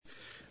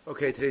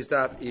Okay, today's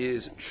daf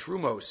is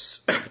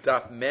Terumos,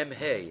 daf Mem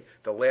Hey,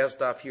 the last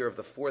daf here of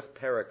the fourth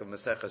parak of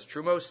Maseches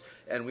Terumos,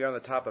 and we are on the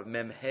top of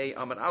Mem Hey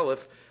Amud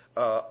Aleph,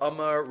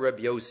 Amar Reb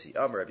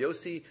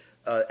Yossi.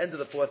 End of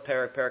the fourth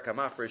parak, parak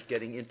Hamafresh,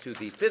 getting into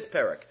the fifth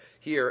parak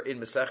here in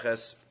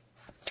Maseches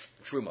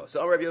Terumos.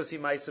 So Reb Yossi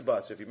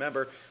Ma'aseh. So if you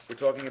remember, we're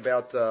talking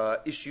about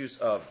issues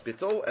of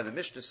bittul, and the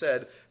Mishnah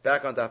said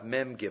back on daf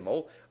Mem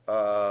Gimel,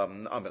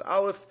 Amud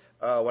Aleph.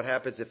 What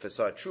happens if it's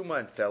a truma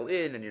and fell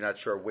in, and you're not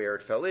sure where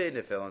it fell in?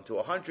 It fell into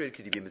 100.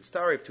 Could you be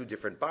mitzvah two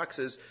different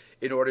boxes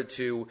in order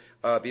to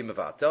be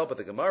mevatel? But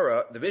the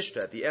Gemara, the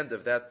Mishnah, at the end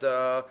of that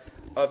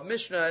of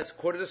Mishnah, has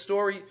quoted a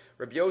story.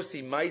 Rabbi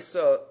Yossi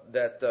Maisa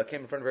that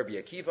came in front of Rabbi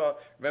Akiva.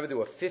 Remember, there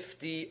were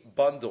 50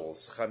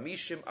 bundles,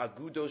 chamishim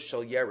agudos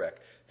shel yerek,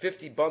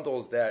 50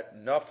 bundles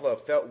that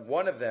Nafla fell.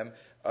 One of them,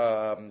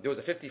 there was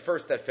a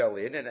 51st that fell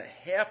in, and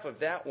half of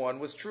that one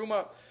was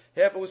truma.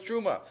 Half it was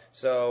truma.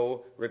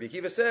 So Rabbi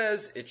Akiva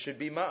says it should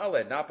be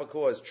ma'ale, not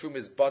because truma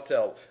is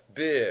batel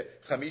be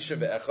chamisha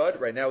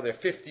ve'echad. Right now there are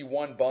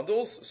 51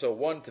 bundles, so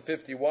 1 to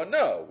 51.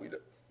 No,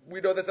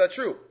 we know that's not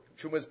true.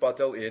 Truma is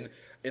batel in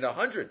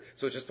 100.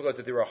 So it's just because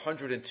that there are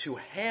 102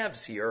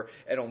 halves here,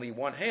 and only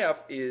one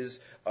half is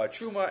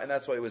truma, and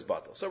that's why it was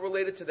batel. So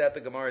related to that, the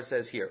Gemara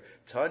says here,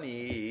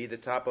 Tani, the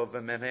top of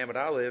Mem Hamad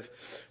Aleph,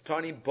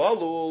 Tani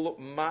balul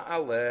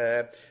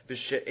ma'ale,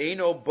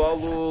 v'she'eno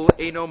balul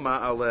eno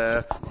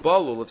ma'ale.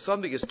 Balul, if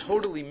something is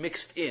totally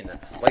mixed in,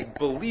 like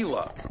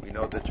balila, we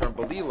know the term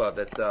balila,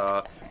 that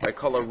I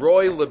call a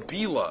roy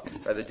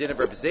labila, by the din of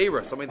Reb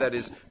Zera, something that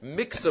is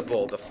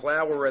mixable, the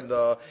flour and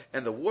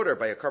the water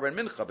by a carbon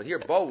mincha. But here,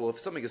 balul, if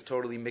something is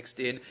totally mixed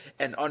in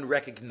and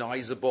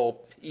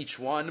unrecognizable, each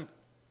one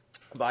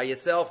by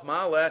itself,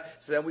 ma'ale,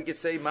 so then we could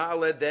say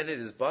ma'ale, then it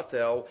is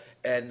batel,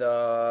 and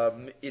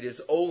it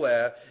is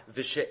ole,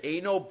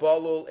 v'she'eno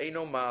balul,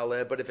 eno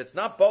ma'ale, but if it's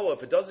not balul,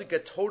 if it doesn't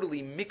get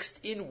totally mixed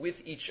in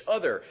with each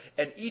other,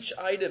 and each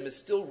item is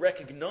still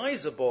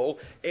recognizable,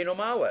 eno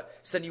ma'ale,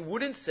 so then you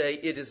wouldn't say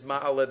it is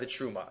ma'ale the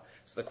truma.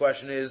 So the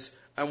question is,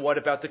 and what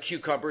about the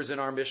cucumbers in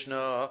our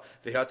Mishnah?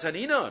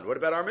 V'hataninan. What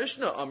about our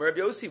Mishnah? Amar Reb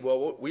Yossi.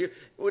 Well, we're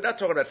not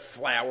talking about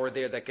flour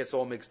there that gets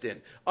all mixed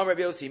in. Amar Reb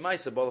Yossi.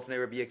 Ma'aseh b'olefnei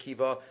Rabbi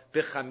Akiva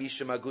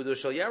b'chamishim agudos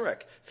shel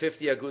yerek.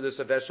 50 agudos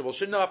of vegetables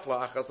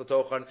shenafla achas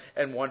l'tochan,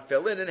 and one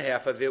fell in, and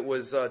half of it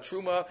was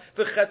truma.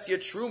 V'chetzia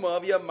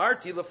truma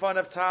v'yamarti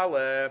lefanav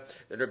taleh.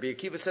 Then Rabbi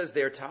Akiva says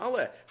there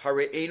taleh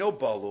hare eno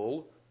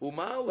balul.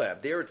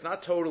 Umaleb. There it's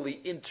not totally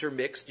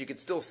intermixed. You can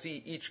still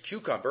see each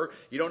cucumber.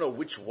 You don't know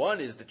which one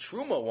is the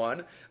truma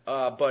one,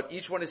 but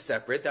each one is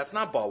separate. That's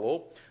not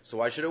balul. So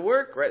why should it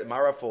work? Right?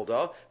 Mara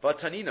folda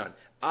vataninan.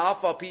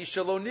 Afa pi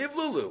shelo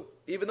nivlulu.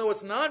 Even though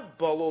it's not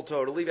balul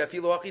totally,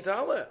 vafilo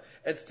achitale.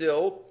 And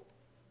still,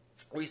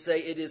 we say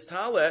it is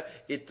tale.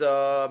 It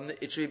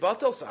should be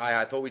batel. So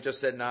I thought we just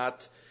said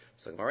not.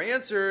 So Gemara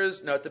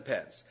answers, no, it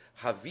depends.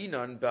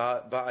 Havinan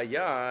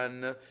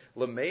ba'ayan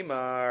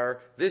lemeimar.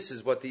 This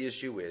is what the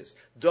issue is.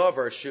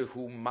 Davar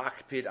shehu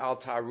makpid al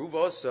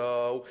taruva.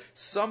 So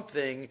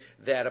something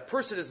that a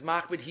person is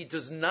makpid, he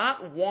does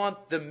not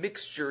want the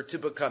mixture to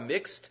become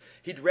mixed.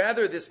 He'd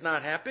rather this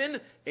not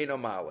happen. Eno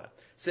mala.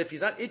 So if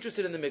he's not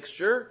interested in the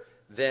mixture,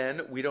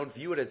 then we don't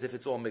view it as if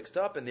it's all mixed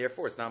up, and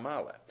therefore it's not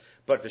mala.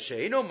 But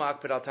v'sheino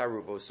makpid al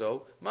taruvo,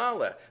 so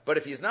mala. But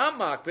if he's not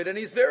makpid and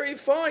he's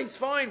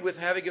fine with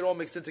having it all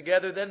mixed in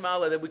together, then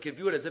mala. Then we can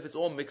view it as if it's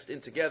all mixed in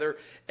together,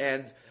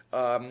 and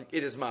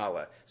it is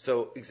mala.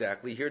 So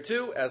exactly here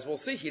too, as we'll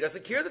see, he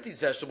doesn't care that these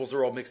vegetables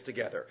are all mixed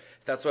together.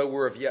 That's why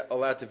we're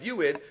allowed to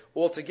view it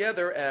all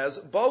together as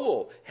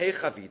balul. Hey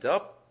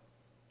chavita.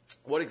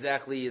 What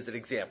exactly is an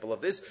example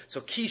of this?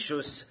 So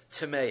kishus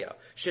temeya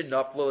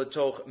shenafla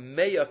letoch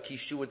meya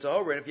kishu and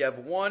tahora. And if you have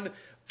one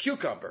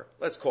cucumber,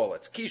 let's call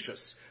it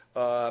kishus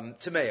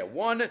temeya,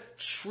 one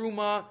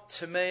truma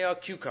temeya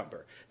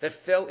cucumber that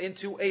fell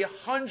into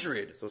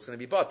 100, so it's going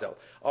to be batel,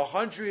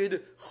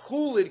 100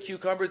 chulid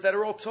cucumbers that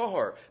are all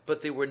tahor,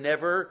 but they were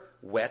never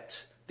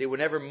wet. They were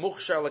never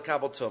mukhshar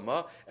lekabel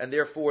tuma, and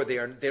therefore they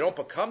don't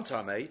become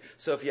tamei.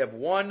 So if you have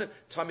one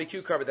tamei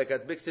cucumber that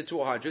got mixed into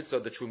 100, so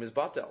the trum is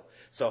batel.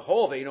 So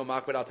hove eno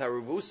makpid al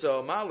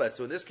taruvuso male.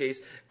 So in this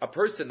case,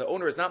 the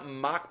owner is not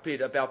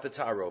makpid about the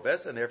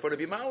taroves, and therefore to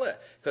be male,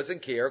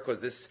 doesn't care,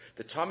 because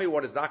the tamei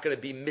one is not going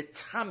to be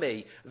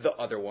mitamei the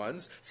other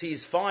ones. So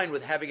he's fine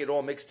with having it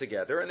all mixed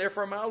together, and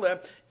therefore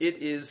male, it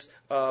is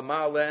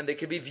male, and they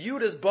can be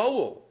viewed as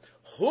balul.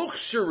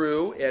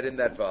 Huksharu, add in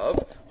that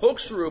vav.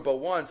 Huksharu, but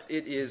once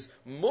it is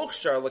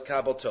mukshar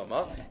lekabel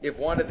toma,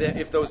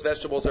 if those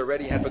vegetables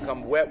already had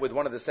become wet with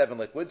one of the 7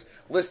 liquids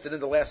listed in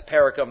the last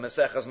parak of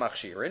Maseches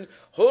Machshirin,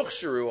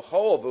 Huksharu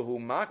hovahu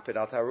makpid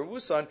al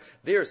taruvusan.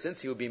 There,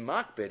 since he would be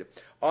makpid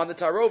on the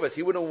tarovet,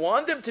 he wouldn't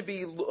want them to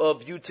be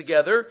viewed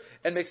together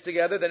and mixed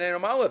together. Then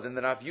enomala, then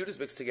they're not viewed as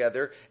mixed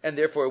together, and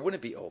therefore it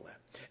wouldn't be ola.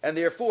 And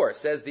therefore,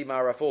 says the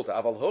Marafulta,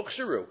 aval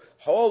huksharu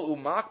hol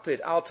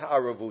umakpid al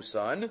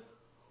taruvusan.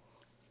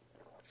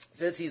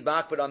 Since he's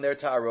makpid on their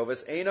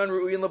ta'arovas, einon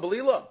ru'in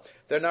lebalila.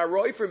 They're not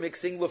roy for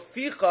mixing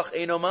lefichach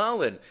eino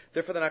malin.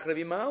 Therefore, they're not going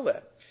to be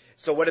maleh.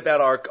 So what about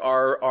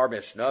our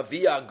Mishnah?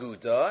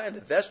 V'aguda, and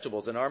the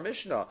vegetables in our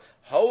Mishnah.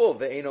 Ho'o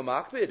ve'eno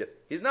makbid.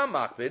 He's not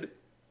makbid.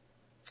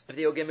 If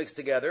they all get mixed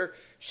together,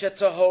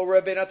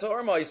 shetahora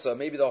benatar ma'isa.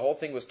 Maybe the whole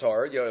thing was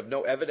tar. You have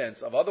no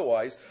evidence of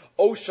otherwise.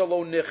 O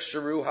shalo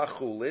nichsharu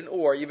hachulin,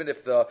 or even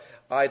if the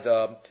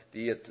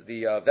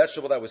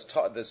vegetable that was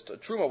this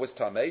truma was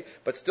tamei,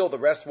 but still the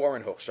rest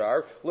weren't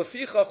huchshar.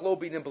 Lefichach lo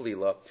binim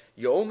belila.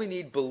 You only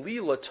need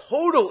belila,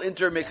 total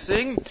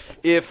intermixing,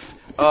 if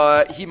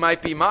he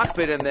might be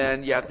makbid, and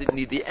then you have to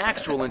need the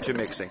actual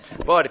intermixing.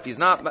 But if he's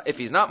not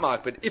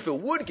makbid, if it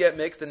would get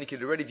mixed, then you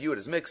could already view it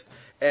as mixed,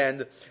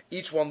 and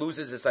each one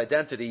loses its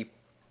identity,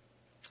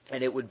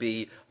 and it would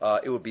be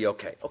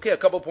okay. Okay, a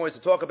couple of points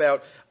to talk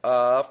about.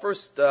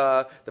 First,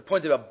 the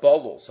point about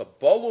bolul. So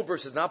bolul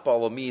versus not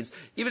bolul means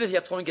even if you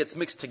have something gets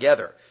mixed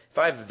together. If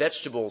I have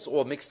vegetables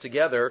all mixed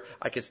together,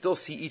 I can still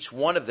see each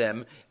one of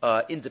them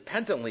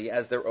independently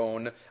as their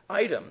own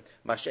item.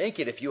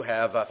 Mashenkin, if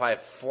I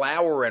have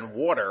flour and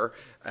water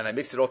and I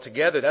mix it all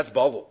together, that's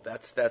bolul.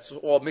 That's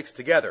all mixed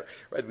together,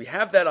 right? We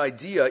have that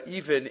idea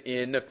even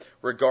in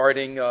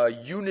regarding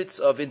units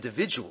of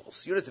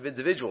individuals. Rav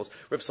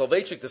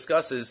Soloveitchik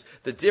discusses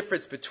the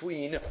difference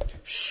between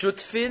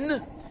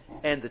shutfin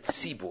and the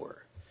tzibur.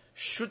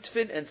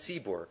 Shutfin and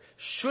tzibur.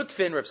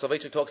 Shutfin, Rav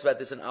Soloveitchik talks about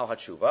this in Al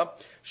HaTshuva.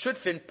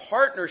 Shutfin,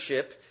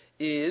 partnership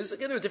is,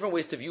 again, there are different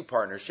ways to view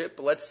partnership,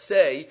 but let's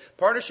say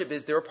partnership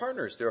is there are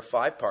partners. There are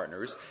 5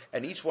 partners,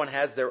 and each one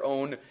has their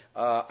own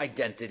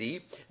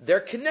identity. They're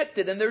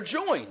connected and they're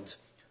joined,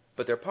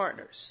 but they're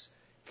partners.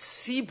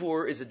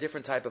 Tzibur is a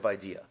different type of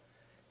idea.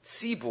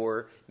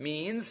 Tzibur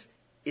means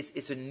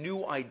it's a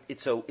new idea.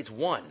 It's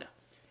one.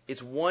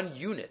 It's one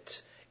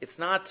unit. It's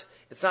not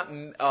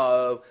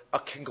a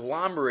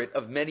conglomerate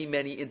of many,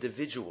 many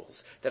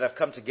individuals that have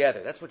come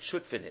together. That's what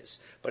shutfin is.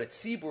 But a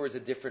tzibur is a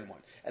different one.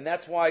 And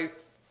that's why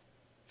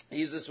he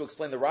uses this to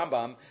explain the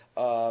Rambam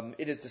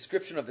in his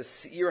description of the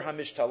Seir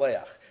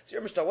HaMishtaleach.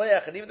 Seir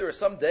HaMishtaleach, and even there are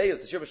some days,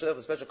 the Seir HaMishtaleach,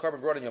 the special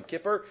carbon brought on Yom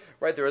Kippur,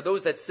 right? There are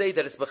those that say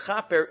that it's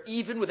mechaper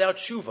even without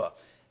tshuva.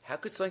 How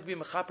could something be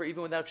mechaper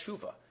even without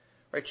tshuva?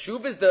 Right?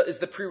 Tshuva is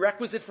the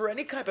prerequisite for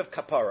any type of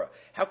kapara.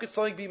 How could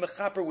something be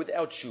mechaper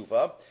without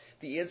tshuva?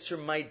 The answer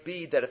might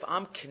be that if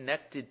I'm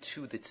connected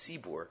to the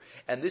tzibur,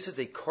 and this is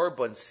a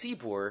korban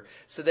tzibur,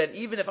 so that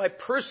even if I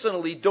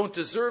personally don't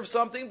deserve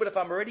something, but if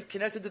I'm already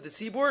connected to the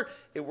tzibur,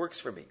 it works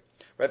for me.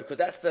 Right? Because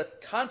that's the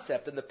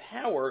concept and the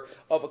power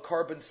of a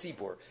korban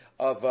tzibur,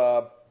 of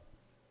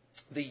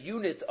the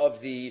unit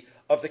of the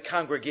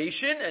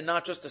congregation, and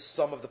not just the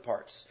sum of the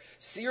parts.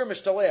 Seir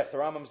Mishtaleach, the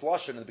Rambam's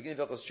lashon in the beginning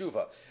of Hilchos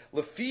Tshuva,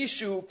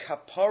 Lefishu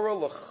kapara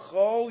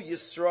l'chol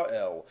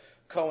Yisrael,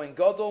 Kohen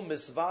Gadol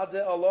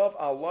misvade alav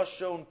al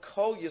lashon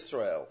kol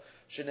Yisrael,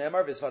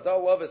 shenemar v'zvada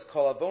alav es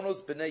kol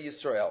avonos b'nei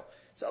Yisrael.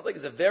 Sounds like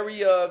it's a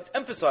very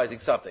emphasizing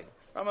something.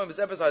 Rambam is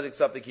emphasizing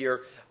something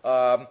here,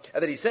 and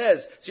then he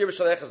says, Seir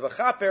Mishtaleach is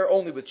mechaper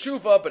only with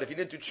tshuva, but if you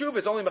didn't do tshuva,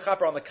 it's only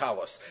mechaper on the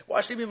kalos. Why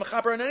should he be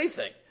mechaper on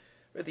anything?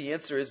 The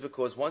answer is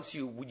because once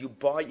you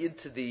buy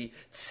into the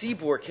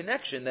tzibur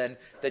connection, then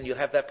you'll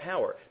have that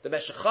power. The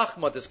Meshech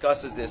Chachma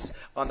discusses this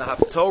on the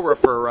Haftorah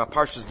for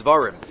Parshas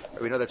Dvarim.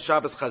 We know that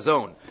Shabbos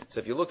Chazon. So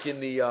if you look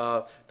in the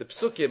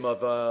psukim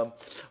of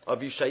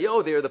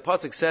Yeshayahu, there the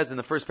pasuk says in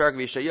the first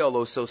paragraph of Yeshayahu,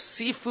 Lo so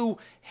sifu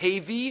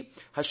hevi,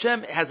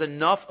 Hashem has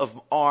enough of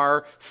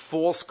our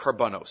false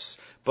karbanos,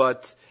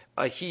 but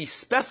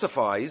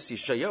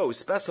Yeshayahu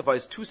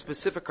specifies 2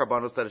 specific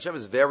karbanos that Hashem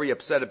is very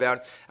upset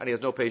about and he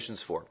has no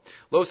patience for.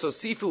 Lo so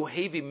sifu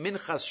hevi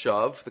minchas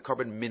shav, the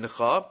carbon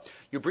mincha,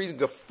 you're bringing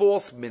a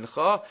false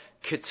mincha,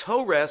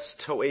 ketores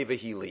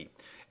to'evahili.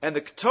 And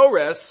the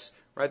ketores,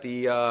 right,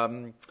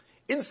 the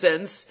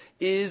incense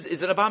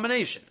is an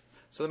abomination.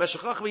 So the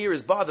Meshech Chachma here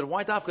is bothered.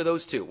 Why dafka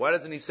those 2? Why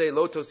doesn't he say,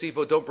 Lo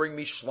tosifo, don't bring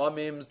me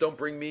shlamims, don't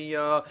bring me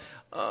all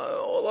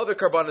other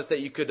karbanos that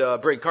you could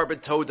bring, carbon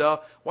toda.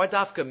 Why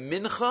dafka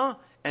mincha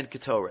and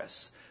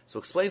ketores? So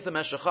explains the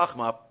Meshech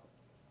Chachma,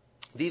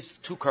 these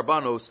 2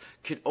 karbanos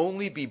can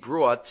only be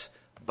brought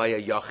by a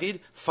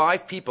yachid.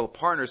 5 people,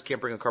 partners, can't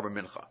bring a carbon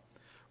mincha.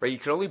 Right? You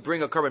can only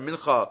bring a carbon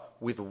mincha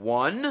with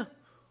 1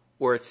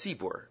 or a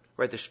tzibur.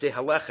 Right, the shtei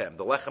halechem,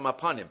 the lechem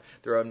apanim.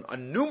 There are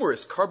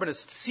numerous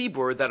carbonous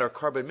tzibur that are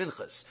carbon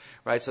minchas.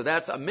 Right, so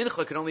that's a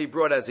mincha can only be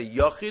brought as a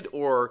yachid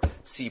or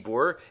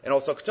tzibur, and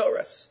also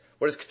ketores.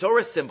 What does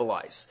ketores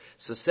symbolize?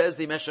 So says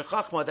the Meshech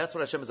Chachma, that's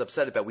what Hashem is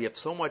upset about. We have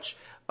so much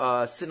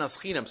sinas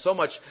chinam, so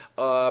much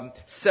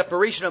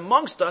separation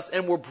amongst us,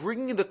 and we're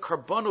bringing the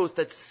karbanos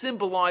that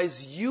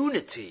symbolize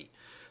unity.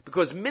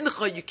 Because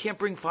mincha, you can't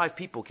bring 5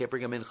 people, can't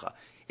bring a mincha.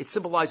 It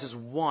symbolizes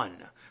 1,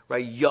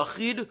 right?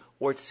 Yachid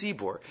or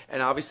tzibur.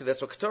 And obviously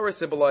that's what ketores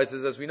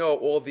symbolizes, as we know,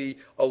 all the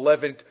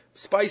 11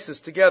 spices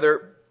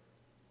together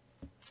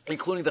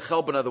including the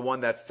chelbana, the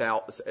one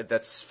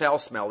that's foul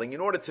smelling, in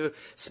order to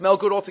smell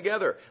good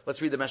altogether.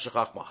 Let's read the Meshech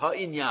Chochmah.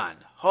 Ha'inyan.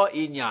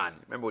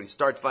 Remember, when he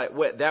starts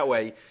that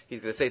way,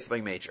 he's going to say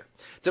something major.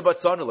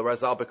 Tebatzanu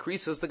l'razal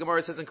b'krisos, the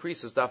Gemara says in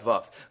Krisos, daf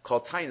vav, kol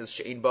tainas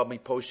she'ein ba mi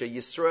poshe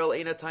Yisrael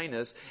ein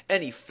tainas.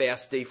 Any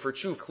fast day for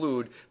truth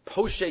include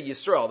poshe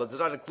Yisrael. That does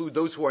not include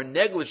those who are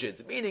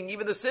negligent, meaning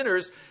even the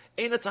sinners.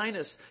 Ein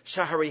tainas.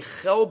 Shahari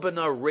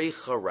chelbana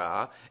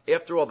reichara.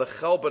 After all, the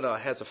chelbana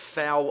has a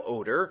foul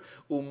odor.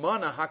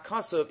 Umana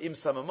hakasav im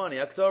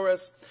samamani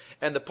aktoras.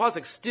 And the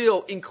pasuk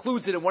still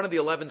includes it in one of the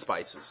 11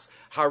 spices.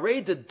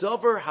 Hare de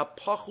davar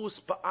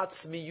hapachus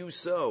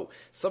ba'atzmiyuso.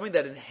 Something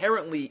that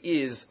inherently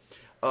is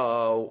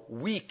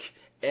weak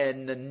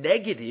and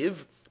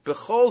negative.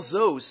 B'chol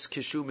zos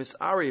kishu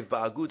misariv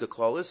ba'aguda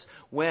klalis,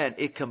 when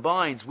it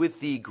combines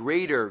with the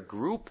greater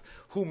group,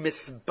 hu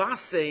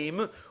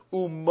misbasem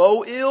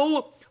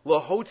umoil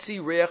lahotzi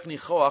reach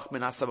nichoach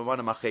min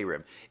hasamanim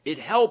acherim. It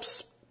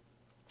helps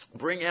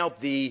bring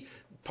out the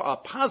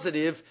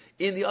positive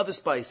in the other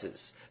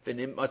spices. Like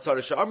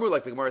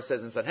the Gemara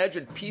says in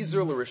Sanhedrin,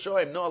 Pizur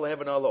l'Rishoim no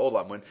lehevan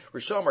olam. When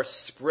Rishon are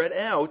spread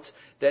out,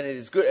 then it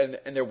is good,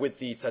 and they're with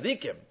the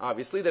tzaddikim,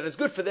 obviously, then it's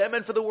good for them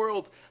and for the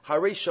world.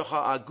 Hare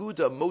shaha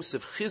aguda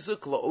mosif chizuk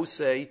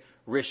la'osei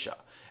risha.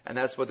 And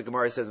that's what the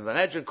Gemara says in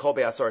Sanhedrin, Kol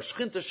be'asar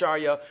shchinta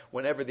sharya,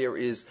 whenever there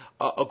is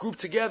a group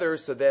together,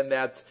 so then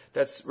that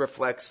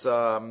reflects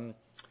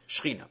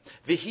shchina.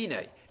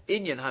 Vihine.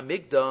 Inyan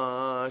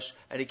HaMikdash,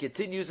 and he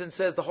continues and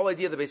says the whole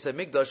idea of the Beis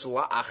HaMikdash,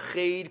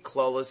 la'ached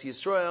klalos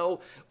Yisrael,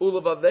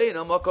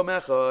 ulavaveina makom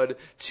echad,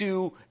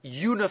 to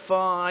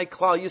unify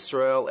Klal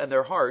Yisrael and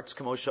their hearts,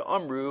 kamosha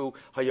amru,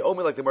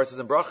 hayaomi, like the Gemara says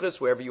in Brachos,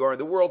 wherever you are in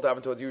the world,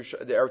 daven towards the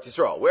Eretz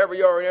Yisrael. Wherever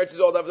you are in Eretz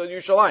Yisrael, daven towards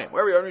Yerushalayim.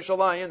 Wherever you are in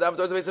Yerushalayim, daven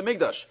towards the Beis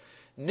HaMikdash.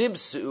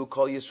 Nibsu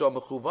kol Yisrael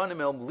mechuvanim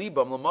el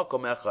libam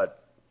l'makom echad.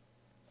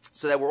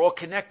 So that we're all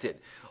connected.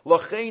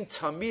 Lachein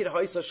tamid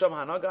ha'isa sham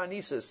hanaga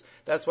anisis.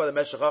 That's why the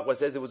Meshech Chochmah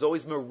says there was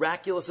always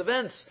miraculous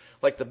events,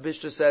 like the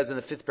Mishnah says in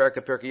the 5th parak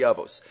of Pirkei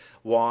Avos.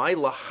 Why?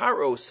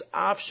 Laharos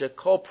av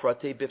shekol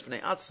prate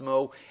bifnei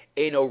atzmo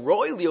eno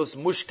roilios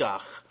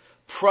mushkach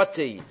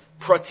prati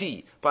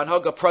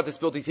panhaga pratis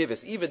bilti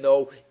tivis. Even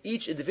though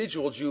each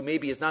individual Jew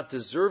maybe is not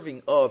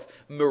deserving of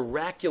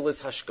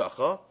miraculous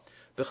hashgacha,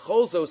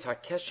 b'cholzos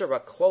hakesher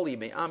haklali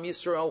me'am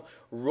Yisrael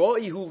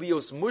roihu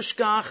lios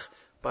mushkach.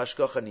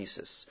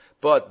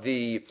 But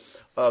the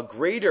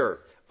greater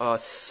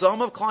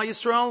sum of Klal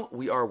Yisrael,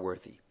 we are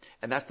worthy.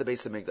 And that's the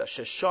Beis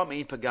HaMikdash. Shesham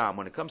ein pagam.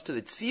 When it comes to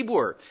the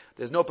tzibur,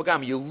 there's no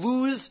pagam. You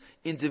lose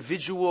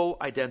individual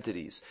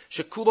identities.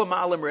 Shekula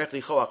ma'alim reich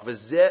nichoach.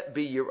 V'zeh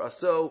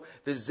b'yiraso,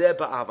 v'zeh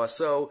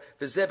ba'avaso,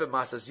 v'zeh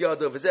b'masas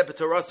yado, v'zeh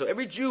b'toraso.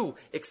 Every Jew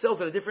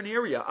excels in a different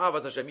area.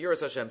 Avat Hashem,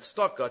 Yiras Hashem,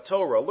 tzedakah,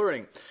 Torah,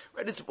 learning.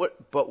 Right?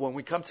 But when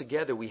we come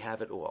together, we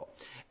have it all.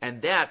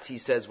 And that, he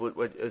says, what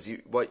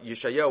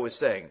Yeshayahu is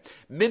saying.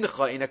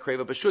 Mincha ina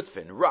kreva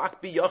b'shutfin.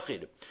 Rak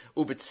b'yachid.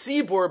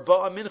 U'b'tzibur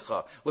ba'a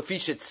mincha.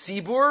 Lefishet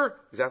tzibur,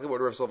 exactly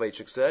what Rav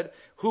Soloveitchik said.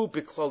 Hu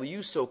b'klal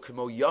yuso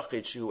k'mo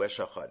yachid shehu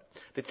eshachad.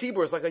 The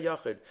tzibur is like a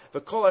yachid.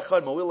 V'kol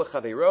echad mo'il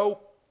l'chaveiro.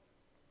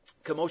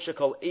 Kamosha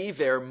kol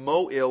aver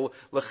mo'il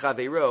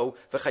l'chaveiro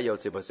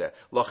v'chayotze b'zeh.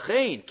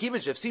 Lachein, kiven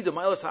shefsidu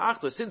ma'il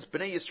ha'achtos, since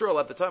Bnei Yisrael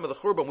at the time of the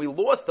Churban, we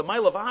lost the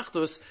ma'il of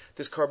achtos,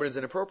 this carbon is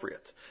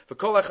inappropriate.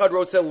 V'kol echad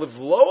rotze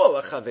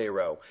livloa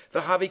l'chaveiro,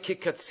 v'havi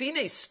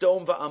kikatzine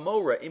stom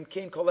v'amora, im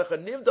kein kol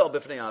echad nivdal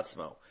b'fnei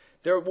atzmo.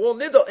 They're all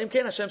nidal.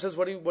 Imkain Hashem says,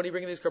 what are you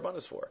bringing these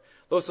karbanos for?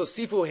 Lo so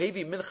sifu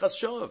hevi minchas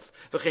shov.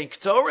 V'chein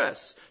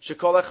ktores.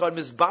 Shekol echad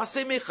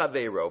mizbase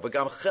mechaveiro.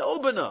 V'gam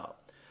chelbana.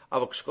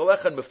 Avok shekol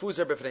echad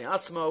mefuzer b'fnei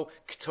atzmo.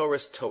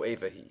 Ktores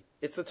to'evahi.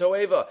 It's a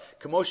to'eva.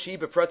 Kamoshi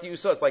b'prati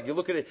yusa. It's like you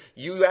look at it,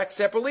 you act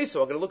separately,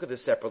 so I'm going to look at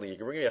this separately. You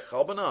can bring me a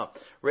chelbana.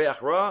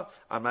 Reach ra.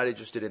 I'm not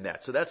interested in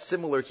that. So that's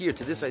similar here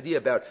to this idea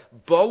about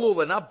balul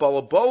and not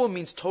balul. Balul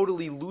means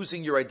totally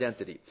losing your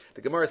identity.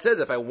 The Gemara says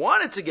if I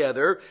want it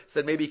together,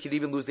 then maybe you could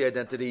even lose the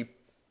identity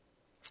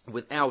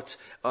without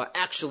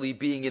actually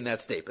being in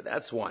that state. But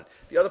that's one.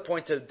 The other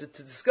point to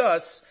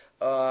discuss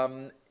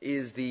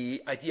is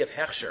the idea of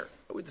hechsher.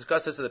 We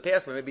discussed this in the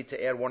past, but maybe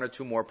to add one or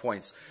two more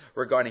points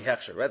regarding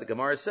hechsher. Right? The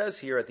Gemara says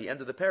here at the end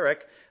of the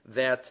parak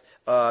that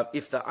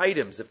if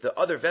the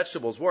other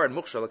vegetables were in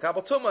mukshar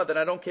l'kabel tuma, then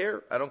I don't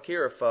care. I don't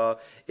care if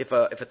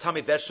a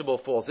tummy vegetable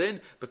falls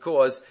in,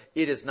 because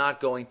it is not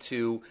going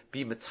to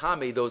be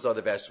matame those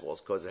other vegetables,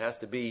 because it has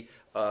to be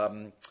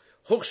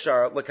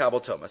hukshar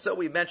l'kabel tuma. So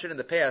we mentioned in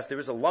the past there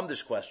is a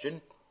lumdish question: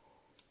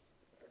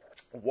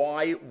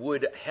 why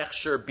would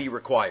hechsher be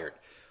required?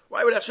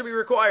 Why would it actually be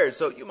required?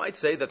 So you might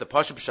say that the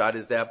Pashup Pshat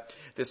is that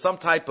there's some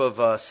type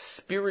of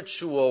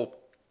spiritual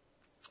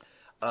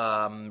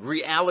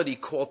reality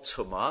called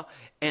Tumah,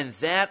 and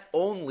that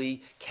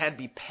only can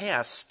be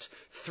passed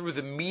through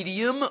the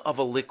medium of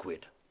a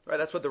liquid. Right?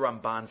 That's what the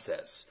Ramban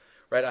says.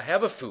 right? I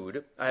have a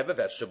food, I have a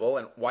vegetable,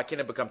 and why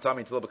can't it become tummy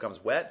until it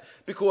becomes wet?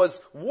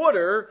 Because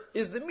water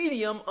is the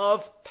medium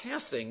of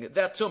passing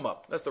that tumah.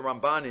 That's the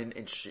Ramban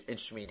in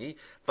Shmini.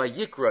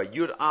 Vayikra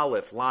Yud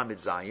Aleph Lamed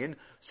Zayin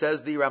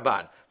says the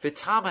Ramban.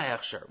 V'tama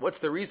hechsher. What's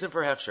the reason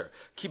for hechsher?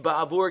 Ki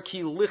ba'avur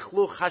ki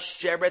lichluch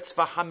hasheretz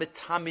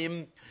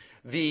v'hamitamim.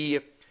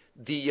 The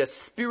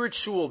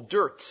spiritual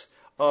dirt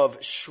of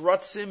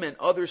shratzim and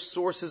other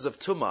sources of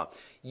tumah.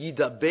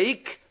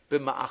 Yidabeik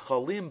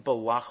b'ma'achalim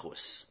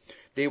balachus.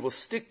 They will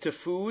stick to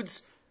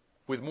foods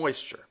with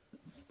moisture.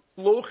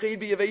 Lo ched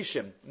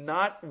b'yaveshim,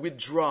 not with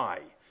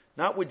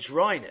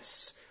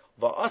dryness.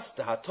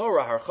 Va'asta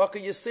haTorah harchaka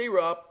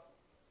yisera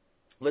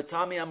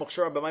letami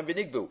amuchsharim b'mayim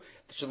v'nigvu.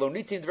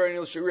 Shalonitin dvarin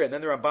il shirir. And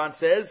then the Ramban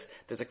says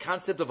there's a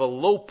concept of a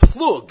low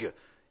plug,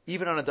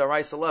 even on a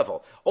daraisa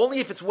level. Only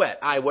if it's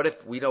wet. What if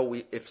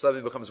if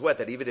something becomes wet,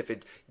 that even if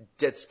it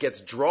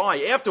gets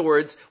dry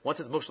afterwards, once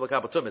it's mukhshar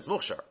l'kabatum, it's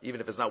mukhshar,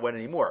 even if it's not wet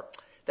anymore.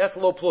 That's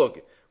low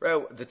plug.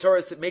 Right? The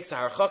Torah makes a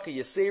harchaka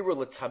yaseru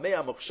l'tamei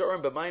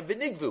amukhsharim b'mayim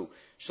v'nigvu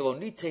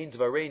shalonitin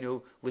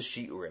dvarenu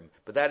l'shiurim.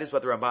 But that is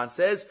what the Ramban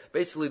says.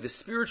 Basically, the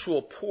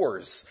spiritual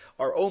pores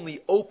are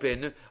only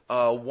open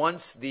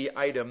once the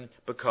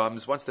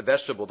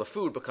vegetable, the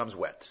food becomes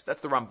wet.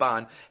 That's the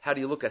Ramban. How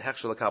do you look at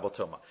hechsher l'kabel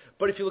tuma?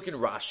 But if you look in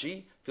Rashi,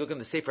 if you look in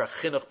the Sefer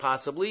HaChinuch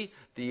possibly,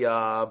 the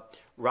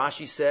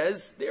Rashi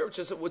says there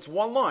it's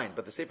one line,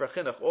 but the Sefer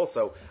HaChinuch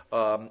also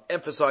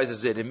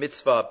emphasizes it in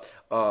mitzvah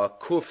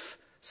kuf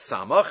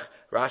samach.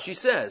 Rashi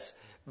says,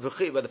 the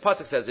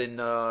pasuk says in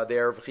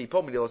there,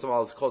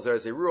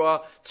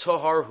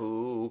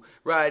 toharhu,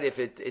 right? If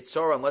it's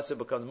tzara, unless it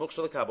becomes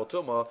mukshal kabel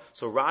tuma.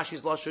 So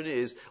Rashi's lashon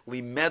is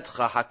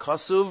limedcha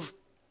hakasuv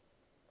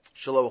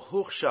shelo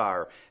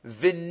huchshar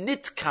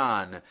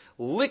v'nitkan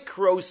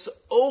likros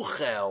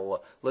ochel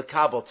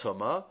lekabel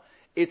tuma.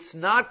 It's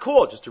not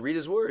called, just to read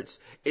his words,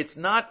 it's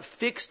not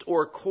fixed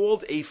or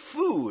called a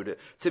food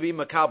to be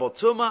makabel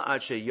tuma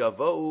ad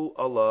sheyavou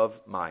alav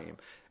mayim,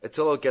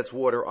 until it gets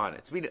water on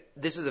it. I mean,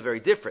 this is a very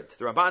different.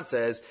 The Ramban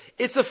says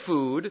it's a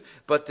food,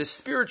 but the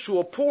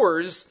spiritual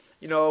pores,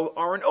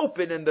 aren't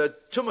open, and the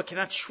tumah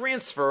cannot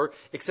transfer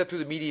except through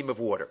the medium of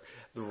water.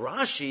 The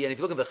Rashi, and if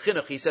you look at the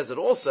Chinuch, he says it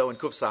also in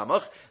Kuf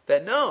Samach,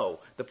 that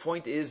no, the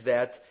point is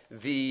that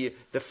the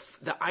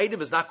item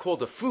is not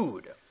called a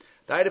food.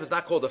 The item is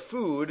not called a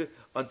food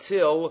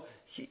until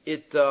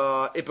it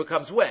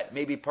becomes wet.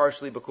 Maybe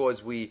partially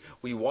because we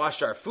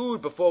wash our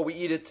food before we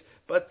eat it,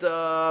 but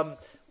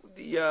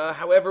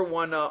however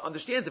one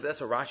understands it, that's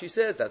what Rashi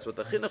says, that's what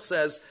the Chinuch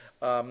says,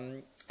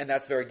 and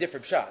that's a very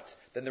different shot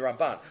than the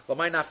Ramban.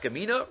 Lamai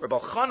nafkamina, Rabbi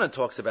Chanan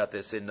talks about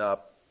this in Ba'al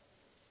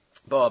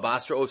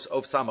Basra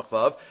of Samach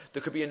Vav.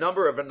 There could be a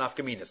number of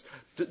nafkaminas.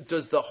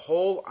 Does the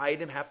whole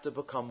item have to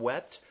become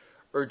wet,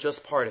 or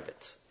just part of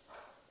it?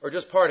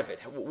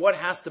 What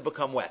has to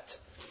become wet?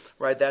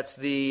 Right, that's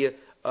the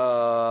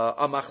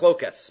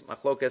machlokas.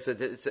 Machlokas,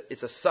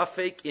 it's a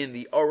suffix in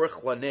the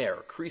Aruch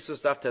Laner,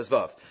 Krisus Daf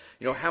Tezvav.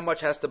 How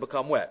much has to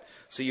become wet?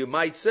 So you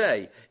might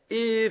say,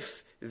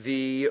 if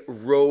the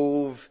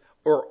rove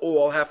or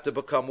all have to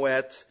become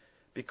wet,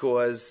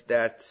 because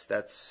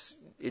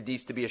it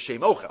needs to be a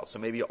shem ochel. So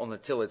maybe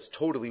until it's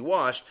totally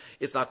washed,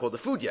 it's not called a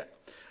food yet.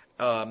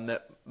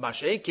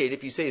 Masha'enkein,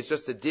 if you say it's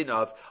just a din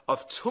of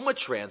tumah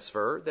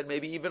transfer, then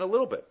maybe even a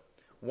little bit.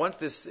 Once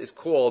this is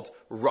called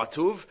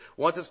ratuv,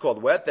 once it's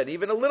called wet, then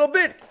even a little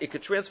bit, it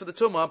could transfer the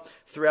tumah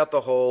throughout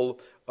the whole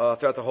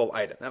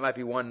item. That might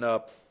be one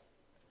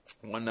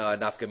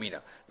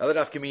nafkamina. Another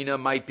nafkamina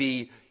might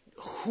be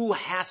who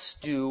has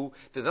to.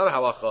 There's another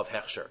halacha of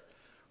hechsher,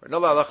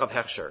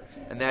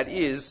 and that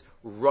is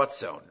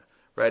ratzon.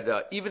 Right?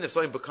 Even if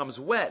something becomes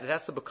wet, it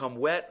has to become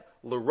wet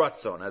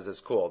l'ratzon, as it's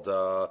called.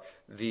 The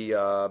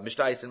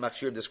Mishnayos and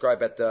Machshir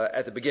describe at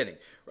the beginning.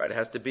 Right? It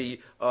has to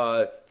be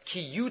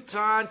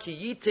kiyutan,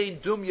 kiyitain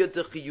dumya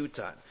de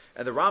kiyutan.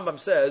 And the Rambam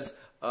says,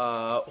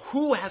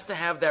 who has to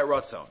have that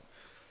ratzon?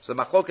 So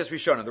the Machlokas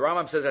Rishonim, the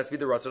Rambam says it has to be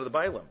the ratzon of the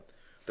Bailim.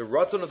 The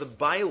ratzon of the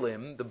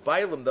Bailim,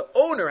 the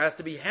owner has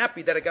to be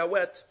happy that it got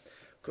wet.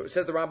 It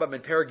says the Rambam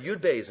in Perek Yud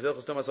Beis of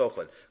Hilchos Tumas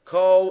Ochlin,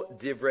 Kol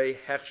Divrei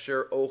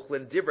Hechsher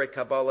Ochlin Divrei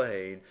Kabbalah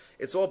Hein.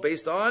 It's all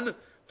based on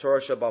Torah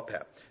Shabbal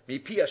Peh.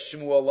 Mipi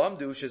Shmuel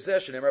Lamdu Shezeh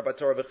Shenemar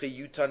Batorah V'chi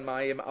Yutan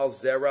Mayim Al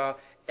Zera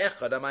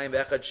Echad Amayim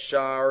Echad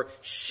Shar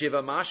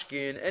Shiva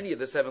Mashkin, any of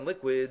the 7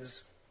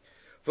 liquids.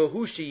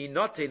 V'hushi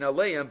Notein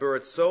Aleim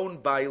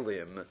B'ratzon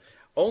Bailim.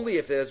 Only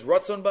if there's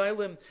Ratzon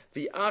Bailim,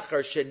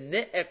 V'achar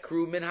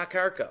Shene'ekru Min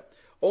HaKarka.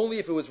 Only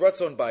if it was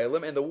Ratzon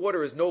Bailim and the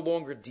water is no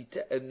longer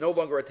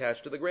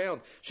attached to the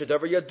ground.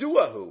 Shedavar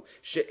Yaduahu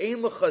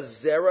She'ein L'cha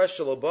Zera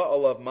Shalaba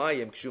Alav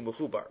Mayim Kshu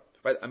Mechubar.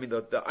 Right? I mean,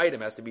 the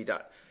item has to be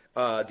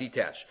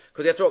detached.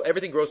 Because after all,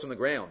 everything grows from the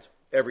ground.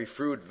 Every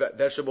fruit,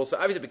 vegetable. So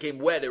obviously it became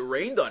wet, it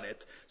rained on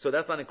it. So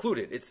that's not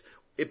included.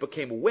 It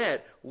became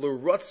wet,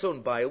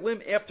 L'Ratzon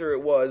Bailim, after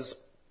it was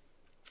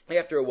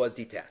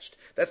detached.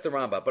 That's the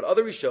Rambam. But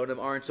other Rishonim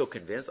aren't so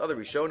convinced. Other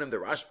Rishonim, the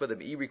Rashba, the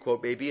Meiri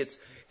quote, maybe it's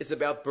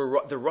about the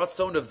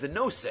Ratzon of the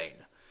Nosein.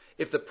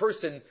 If the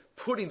person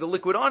putting the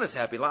liquid on is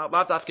happy, Lav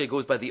Dafke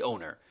goes by the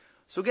owner.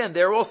 So again,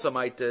 there also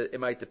it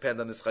might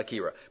depend on this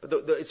chakira.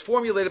 But it's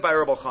formulated by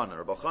Rabbi Chanan.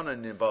 Rabbi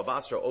Chanan in Bava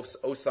Basra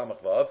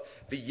Osamach Vav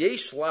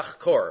v'yesh lach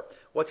kor.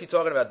 What's he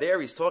talking about there?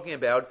 He's talking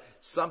about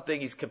something.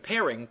 He's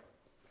comparing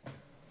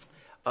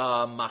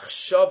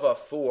machshava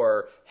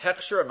for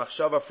hechsher and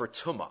machshava for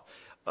tuma.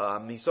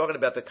 He's talking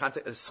about the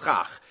context of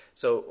schach.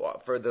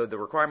 So for the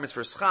requirements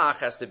for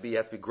schach has to be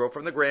grow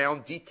from the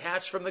ground,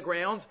 detached from the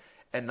ground,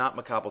 and not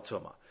makabel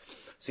tuma.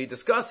 So he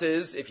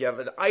discusses if you have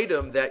an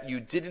item that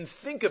you didn't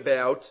think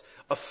about,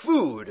 a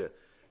food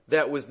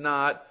that was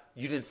not,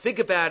 you didn't think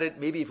about it,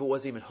 maybe if it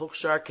wasn't even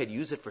hukshar, can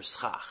use it for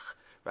schach.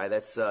 Right,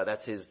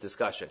 that's his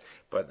discussion.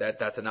 But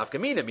that's a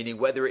nafkamina, meaning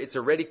whether it's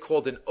already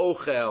called an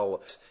ochel,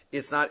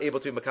 it's not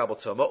able to be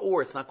makabel tuma,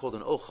 or it's not called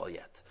an ochel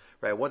yet.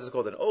 Right, once it's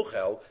called an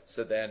ochel,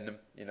 so then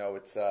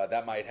it's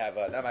that might have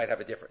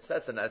a difference.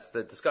 That's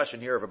the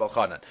discussion here of Rabbi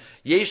Chanan.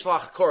 Yesh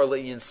lach kor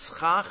le'yin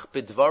schach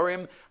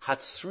b'dvarim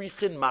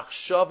hatzrichin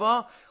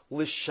machshava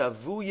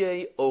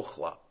l'shavuye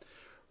ochla.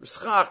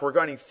 Schach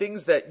regarding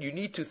things that you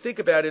need to think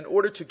about in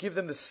order to give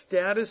them the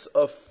status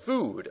of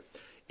food.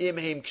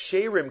 Imheim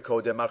ksherim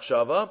kodem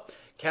machshava.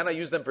 Can I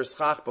use them for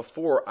schach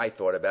before I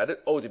thought about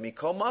it? Odemi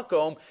kol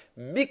makom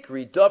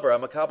mikri davar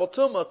makabel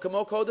tuma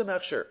kamo kodem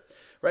hechsher.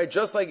 Right,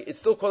 just like it's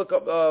still called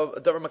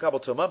davar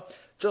makabel tuma,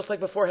 just like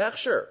before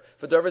hechsher.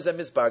 For davars and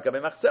misbar gam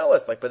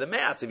machzelas, like by the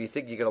mats. If you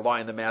think you're going to lie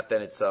in the mat,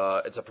 then it's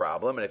a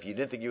problem. And if you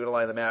didn't think you were going to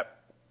lie in the mat,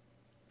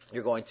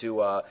 you're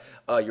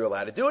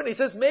allowed to do it. And he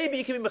says maybe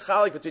you can be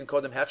mechalik between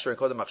kodem hechsher and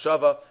kodem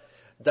machshava.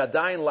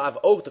 Dadayin lav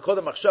och the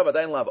kodem machshava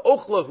dadayin lav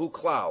ochla hu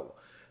klal.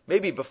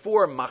 Maybe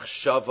before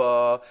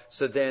machshava,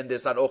 so then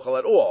there's not ochel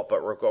at all.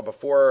 But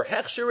before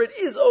hechsher, it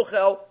is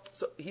ochel.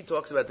 So he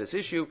talks about this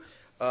issue.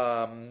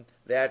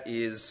 That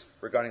is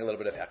regarding a little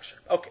bit of hechsher.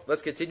 Okay,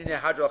 let's continue now.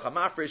 Hadral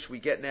Chamafresh. We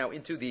get now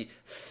into the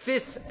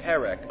 5th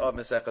perek of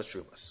Maseches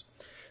Terumos.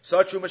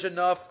 So Truma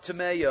shenaf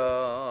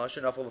tameya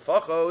shenaf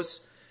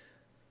lefachos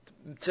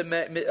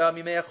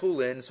mimei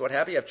chulin. So what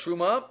happened? You have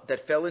Truma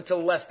that fell into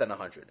less than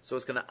 100. So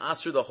it's going to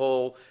answer the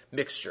whole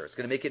mixture. It's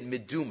going to make it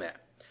midumeh.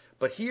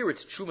 But here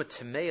it's Truma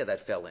tameya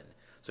that fell in.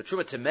 So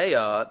Truma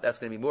Tameya, that's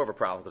going to be more of a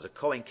problem because a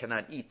Kohen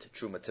cannot eat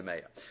Truma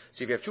Tameya.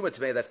 So if you have Truma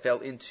Tameya that fell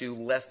into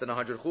less than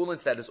 100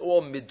 chulins, that is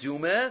all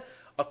midumeh,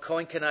 a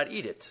Kohen cannot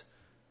eat it.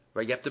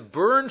 Right? You have to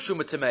burn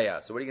Truma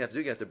Tameya. So what are you going to have to do?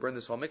 You're going to have to burn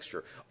this whole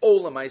mixture.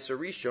 Ola Meiser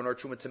Rishon, or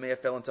Truma Tameya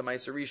fell into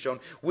Meiser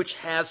Rishon, which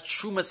has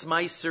Trumas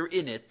Meiser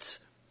in it.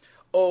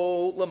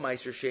 Ola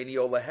Meiser Sheni,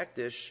 Ola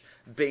Hektish,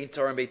 Bein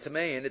Tar and Bein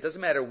Tameyan. It doesn't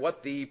matter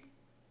what the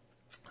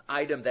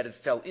item that it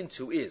fell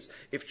into is.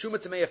 If Truma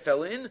Tameya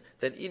fell in,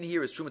 then in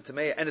here is Truma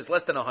Tameya, and it's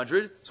less than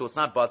 100, so it's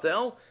not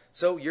batel,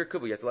 so you're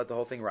kuvu. You have to let the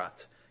whole thing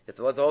rot. You have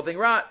to let the whole thing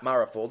rot.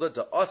 Mara folda,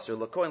 da aser,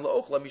 la koin, la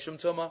ochla,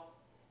 mishum tuma.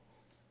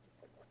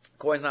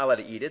 Koin's not allowed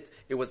to eat it.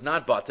 It was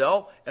not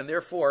batel, and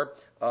therefore,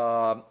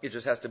 it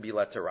just has to be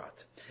let to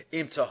rot.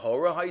 Im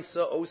tahora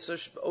haisa,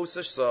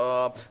 osash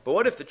sa. But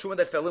what if the Truma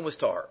that fell in was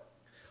tahor?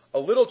 A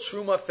little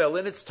Truma fell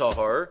in its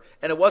tahor,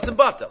 and it wasn't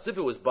batel. So if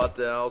it was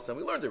batel, so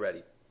we learned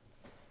already.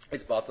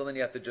 It's batel, and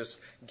you have to just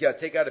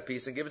take out a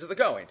piece and give it to the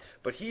Kohen.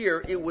 But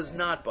here, it was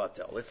not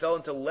batel. It fell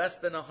into less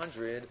than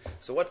 100.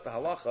 So what's the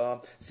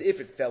halacha? So if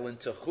it fell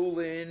into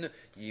chulin,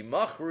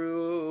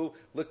 yimachru,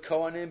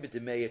 lekohanim,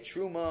 b'demei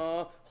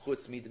truma,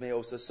 chutz midmei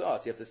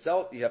osasas. You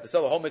have to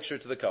sell the whole mixture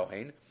to the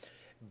Kohen,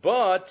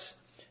 but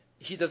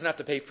he doesn't have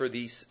to pay for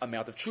the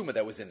amount of truma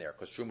that was in there,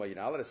 because truma you're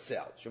not allowed to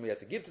sell. Truma you have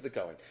to give to the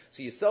Kohen.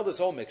 So you sell this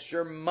whole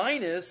mixture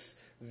minus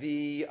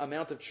the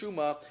amount of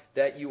truma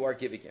that you are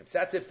giving him. So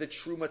that's if the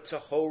truma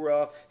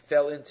tahora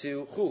fell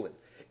into chulin.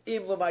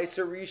 Im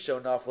l'maiser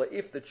rishon nafla,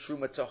 if the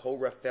truma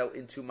tahora fell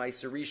into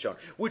maiser rishon,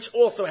 which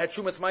also had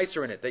trumas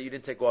maiser in it that you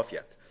didn't take off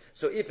yet.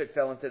 So if it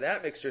fell into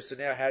that mixture, so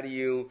now how do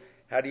you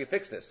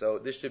fix this? So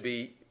this should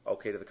be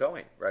okay to the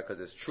Kohen, right? Because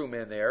there's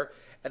truma in there,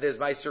 and there's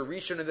maiser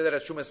rishon in there that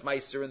has trumas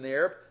maiser in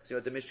there. So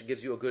the Mishnah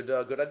gives you a good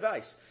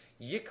advice.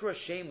 Yikra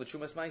shem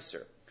l'trumas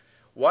maiser.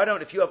 Why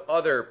don't, if you have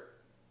other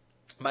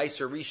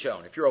Meiser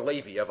Rishon, if you're a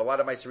Levi, you have a lot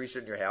of Meiser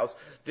Rishon in your house,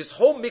 this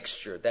whole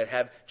mixture that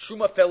have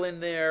Truma fell in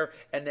there,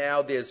 and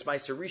now there's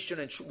Meiser Rishon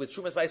and with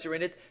Trumas Meiser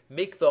in it,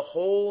 make the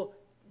whole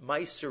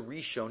Meiser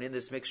Rishon in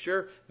this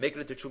mixture, make it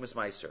into Trumas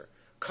Meiser,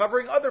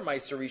 covering other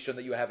Meiser Rishon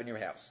that you have in your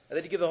house. And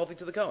then you give the whole thing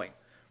to the Kohen.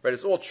 Right,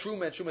 it's all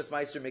Truma and Trumas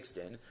Meiser mixed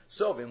in.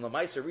 So, Vim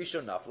Meiser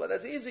Rishon Nafla,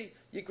 that's easy.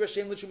 Yikra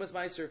Shem Trumas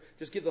Meiser,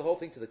 just give the whole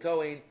thing to the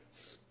Kohen.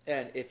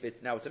 And if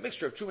it's a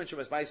mixture of Truma and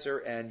Trumas Meiser,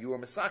 and you are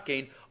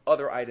masakein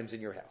other items in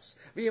your house.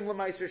 V'im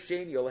l'meiser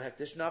sheni yola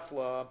hektish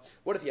nafla.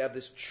 What if you have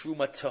this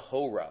Truma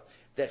tahora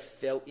that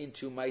fell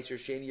into Meiser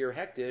sheni or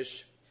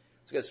hektish?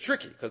 So it's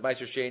tricky because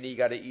Meiser sheni you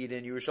got to eat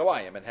in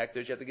Yerushalayim, and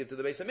hektish you have to give to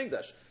the Beis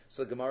Hamikdash.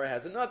 So the Gemara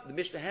has enough. The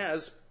Mishnah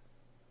has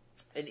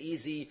an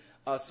easy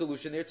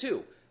solution there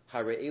too.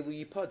 Hare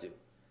elu yipadu.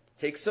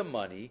 Take some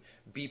money,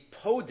 be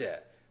podeh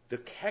the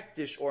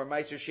hektish or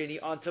Meiser sheni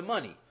onto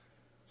money.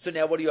 So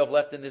now what do you have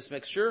left in this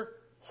mixture?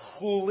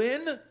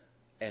 Chulin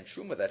and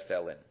Truma that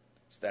fell in.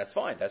 So that's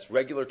fine. That's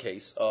regular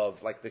case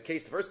of, like the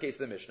first case of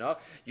the Mishnah.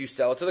 You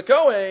sell it to the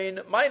Kohen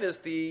minus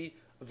the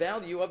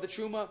value of the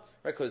truma,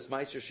 right? Because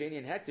Meiser Sheni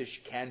and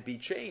Hektish can be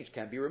changed,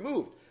 can be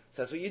removed.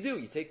 So that's what you do.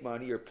 You take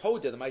money, you're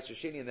poda the Meiser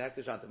Sheni and the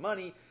Hektish onto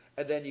money,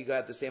 and then you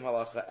got the same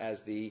halacha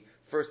as the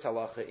first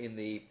halacha in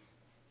the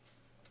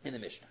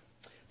Mishnah.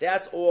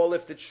 That's all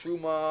if the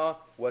truma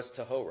was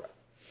tahora.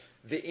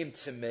 The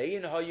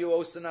imtamein hayu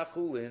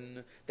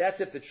osanachulin.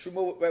 That's if the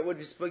truma, right, what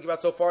we spoke about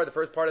so far, the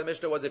first part of the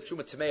Mishnah was if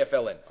truma tameya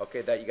fell in.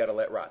 Okay, that you got to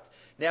let rot.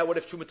 Now, what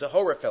if truma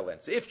tahora fell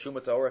in? So if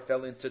truma tahora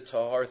fell into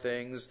tahar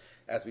things,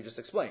 as we just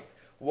explained,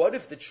 what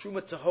if the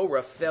truma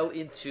tahora fell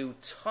into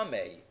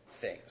tamei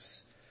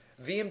things?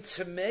 The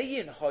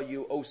imtamein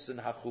hayu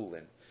osan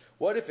hachulin.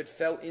 What if it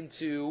fell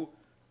into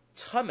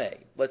tamei?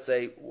 Let's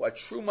say a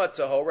truma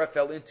tahora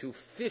fell into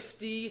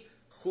 50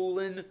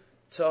 chulin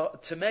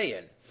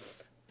tamein.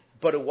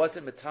 But it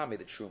wasn't matame,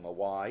 the truma.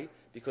 Why?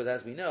 Because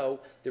as we know,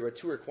 there are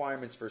two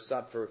requirements for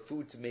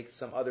food to make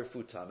some other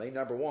food tame.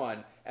 Number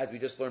one, as we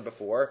just learned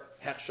before,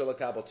 hechshel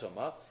kabel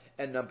tuma,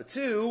 and number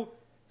two,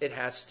 it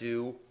has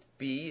to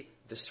be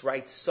the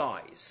right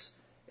size.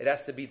 It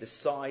has to be the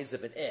size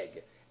of an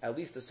egg, at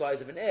least the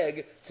size of an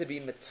egg, to be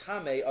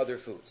matame other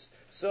foods.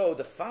 So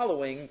the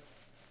following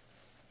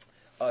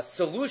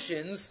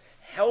solutions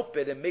help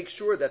it and make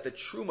sure that the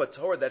truma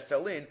Torah that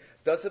fell in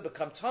doesn't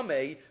become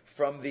tamei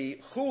from the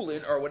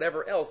chulin or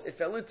whatever else it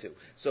fell into.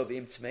 So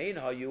v'im tmein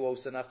hayu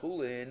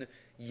osanachulin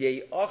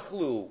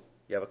ye'achlu.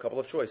 You have a couple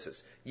of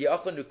choices.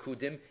 Ye'achlu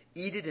nukudim,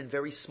 eat it in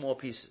very small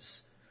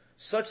pieces.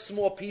 Such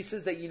small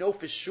pieces that you know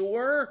for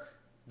sure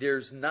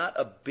there's not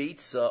a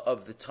beitza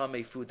of the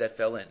tamei food that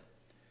fell in.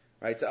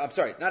 Right? So I'm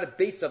sorry, not a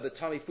beitza of the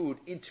tamei food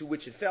into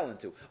which it fell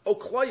into.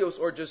 Oklayos,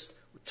 or just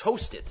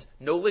toast it,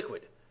 no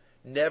liquid.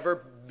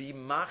 Never be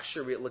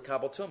machsharit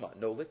lekabel tuma,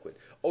 no liquid.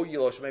 O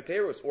yilosh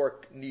me'peros, or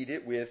knead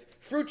it with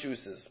fruit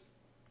juices,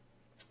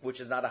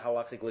 which is not a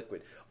halachic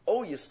liquid.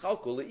 O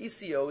yischalku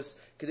leisios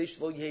kadesh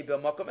lo yehi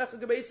b'makom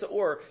echad gebeitza,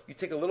 or you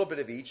take a little bit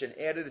of each and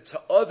add it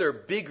to other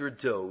bigger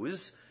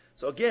doughs.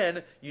 So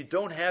again, you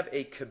don't have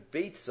a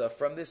kebeitza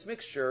from this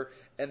mixture,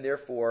 and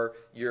therefore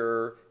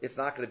it's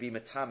not going to be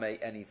matame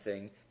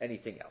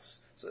anything else.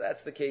 So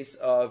that's the case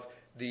of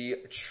the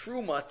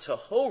truma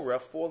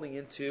tahora falling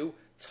into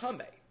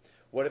tameh.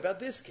 What about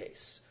this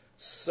case?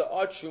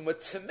 Sa'at truma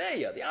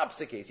tameya, the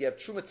opposite case. You have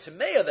truma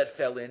tameya that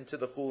fell into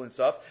the chulin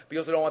stuff, but you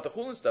also don't want the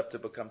chulin stuff to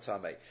become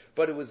tamei.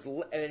 But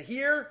and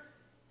here,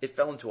 it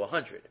fell into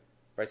 100,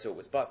 right? So it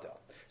was batel.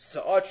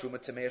 Sa'at truma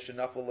tameya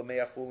shenafla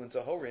l'meya chulin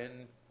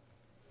tahorin.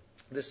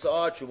 The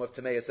sa'at truma of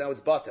tameya, so now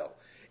it's batel.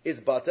 It's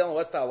batel, and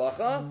what's the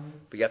halacha?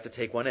 But you have to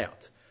take one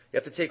out. You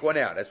have to take one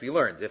out, as we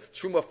learned. If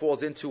truma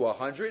falls into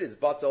 100, it's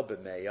batel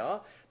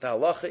b'meya. The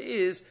halacha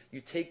is,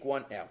 you take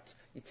one out.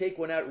 You take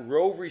one out,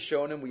 rov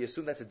rishonim, we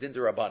assume that's a din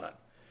d'Rabbanan.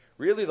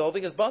 Really, the whole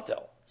thing is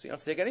batel, so you don't have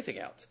to take anything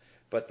out.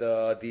 But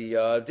the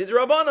din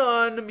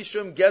d'Rabbanan,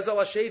 mishum gezel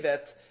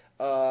hashevet,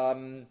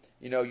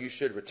 you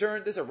should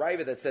return. There's a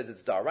raiva that says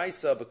it's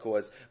daraisa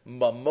because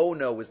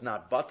mamono is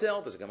not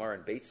batel. There's a gemara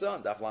in Beitza,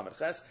 and Daf Lamed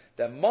Ches,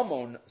 that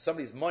mamon,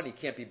 somebody's money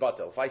can't be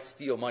batel. If I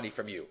steal money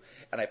from you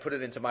and I put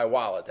it into my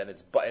wallet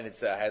and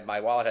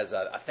my wallet has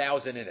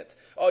 1,000 in it,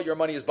 oh, your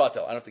money is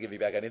batel. I don't have to give you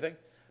back anything.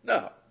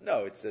 No,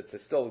 it's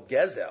still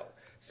gezel.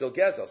 Still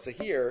gezel. So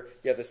here,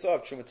 you have the saw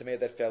of Truma Tameh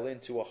that fell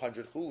into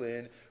 100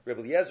 chulin.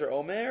 Rebbe Eliezer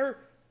Omer,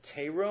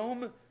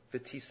 Terom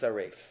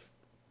v'tisaref.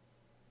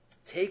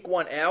 Take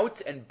one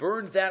out and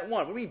burn that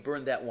one. What do you mean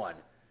burn that one?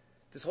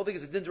 This whole thing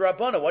is a din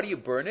d'Rabbana. Why do you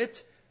burn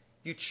it?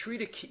 You treat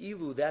it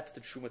ki'ilu, that's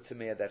the Truma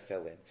Tameh that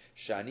fell in.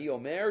 Shani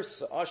Omer,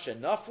 Sa'asha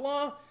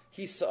Nafla,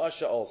 he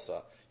Sa'asha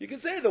also. You can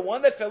say the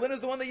one that fell in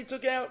is the one that you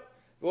took out.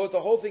 Well,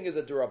 the whole thing is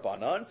a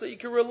d'Rabbanan, so you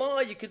can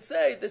rely. You could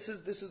say this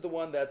is the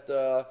one that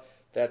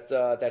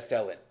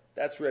fell in.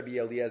 That's Rebbe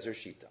Eliezer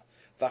Shita.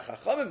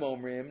 V'chachamim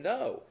omrim,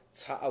 no,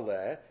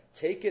 ta'aleh,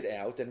 take it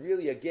out, and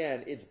really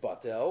again it's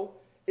batel,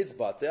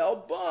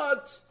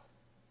 but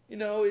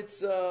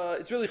it's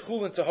really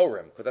chulin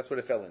tahorim because that's what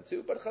it fell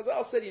into. But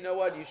Chazal said, you know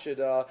what, you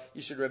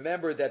should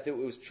remember that it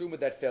was truma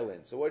that fell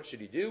in. So what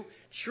should you do?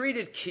 Treat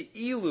it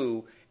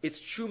ki'ilu. It's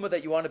truma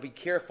that you want to be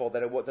careful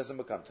that it doesn't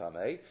become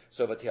tamei.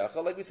 So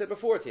v'tiacha, like we said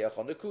before,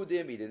 tiachal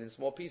nekudim, eat it in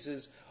small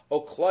pieces.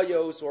 O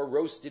klayos, or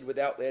roasted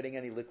without adding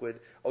any liquid.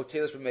 O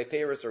telos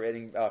b'meiperis, or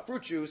adding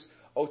fruit juice.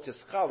 O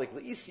tischalik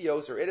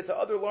leisios, or add it to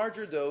other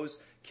larger doughs.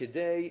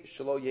 Kidei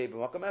shelo yeh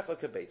b'makam echad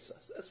kebeitza.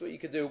 That's what you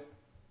could do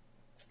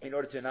in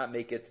order to not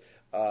make it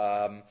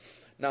tamei.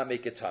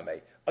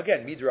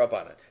 Again,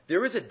 midrabanan.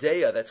 There is a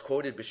deya that's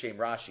quoted b'shem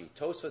Rashi,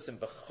 Tosfos and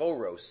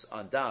Bechoros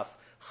on Daf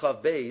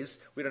Chav Beis.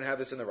 We don't have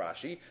this in the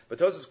Rashi, but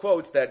Tosfos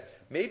quotes that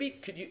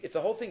maybe if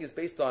the whole thing is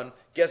based on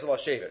gezel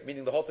hashevet,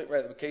 meaning the whole thing,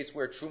 right, the case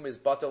where truma is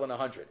batel in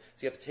 100, so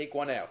you have to take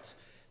one out.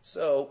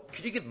 So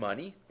could you give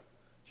money?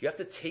 Do you have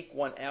to take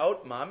one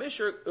out, mamish,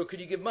 or could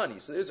you give money?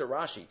 So there's a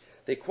Rashi.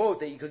 They quote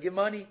that you could give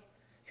money. You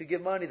could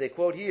give money. They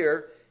quote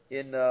here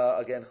in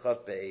again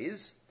Chav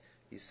Beis.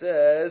 He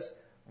says,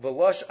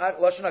 "V'lashon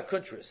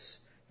hakuntris."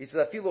 He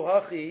says, "Afilu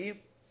hachi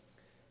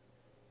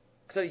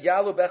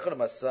yalu bechon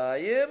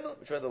masayim."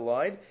 We're trying the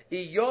line.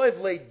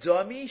 Iyoev le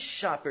dami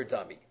shaper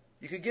dami.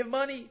 You could give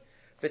money.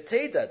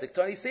 V'teda,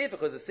 diktani seifa,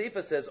 because the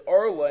seifa says,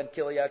 Arla and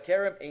Kilya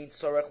Kerem ain't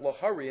sarech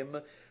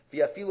loharim,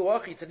 v'yafilu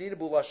achi tanina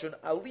bulashon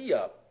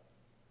aliyah.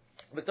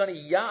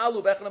 V'tani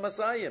ya'alu bechna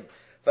masayim.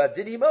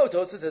 V'adinimo,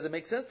 Tosfos says it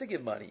makes sense to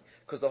give money,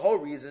 because the whole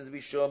reason is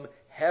bishum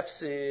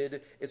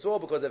hefsid. It's all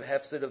because of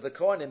hefsid of the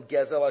kohanim,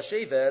 gezel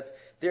hashevet.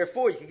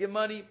 Therefore, you can give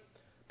money.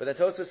 But then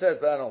Tosfos says,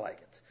 but I don't like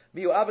it.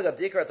 Miu avagav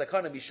the ikar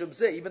takana mishum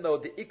zeh. Even though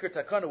the ikar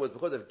takana was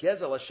because of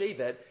gezel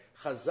hashevet,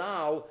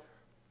 Chazal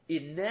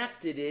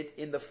enacted it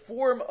in the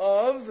form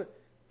of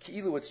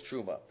ki'ilu it's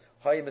truma.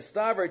 Hayim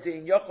estaver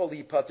dein yachol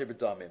hi pater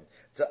b'damim.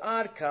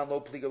 Ta'ad kan lo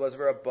pliga was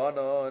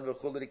v'rabbanon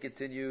v'chul. It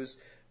continues,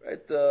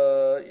 right?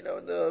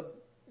 The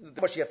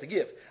much you have to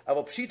give.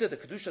 Aval pshita the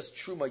kedushas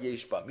truma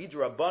yeshba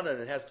midrabbanon,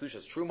 it has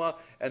kedushas truma,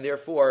 and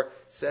therefore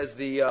says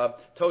the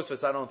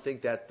Tosfos, I don't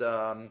think that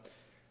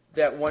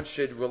that one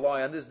should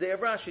rely on this day of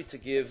Rashi to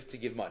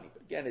give money.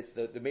 But again, it's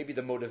maybe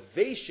the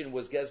motivation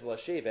was Gezel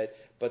HaShevet,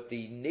 but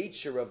the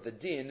nature of the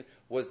din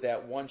was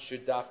that one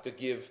should dafka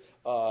give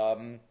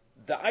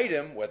the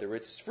item, whether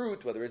it's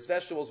fruit, whether it's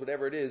vegetables,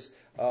 whatever it is,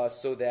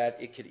 so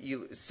that it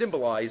could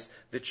symbolize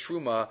the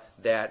truma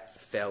that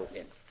fell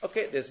in.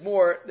 Okay, there's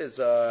more. There's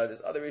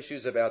other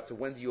issues about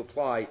when do you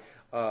apply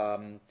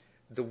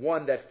the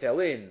one that fell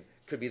in.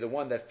 Could be the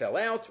one that fell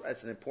out.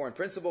 That's an important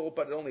principle,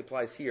 but it only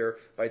applies here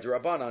by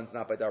Durabanans,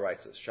 not by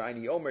Daraitzas.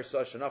 Shiny Omer,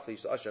 Sash,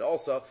 Nafli, Sashad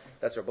also.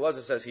 That's what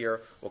Belazar says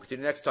here. We'll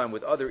continue next time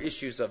with other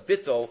issues of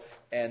Bittul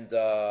and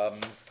the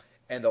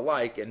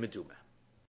like, and Meduma.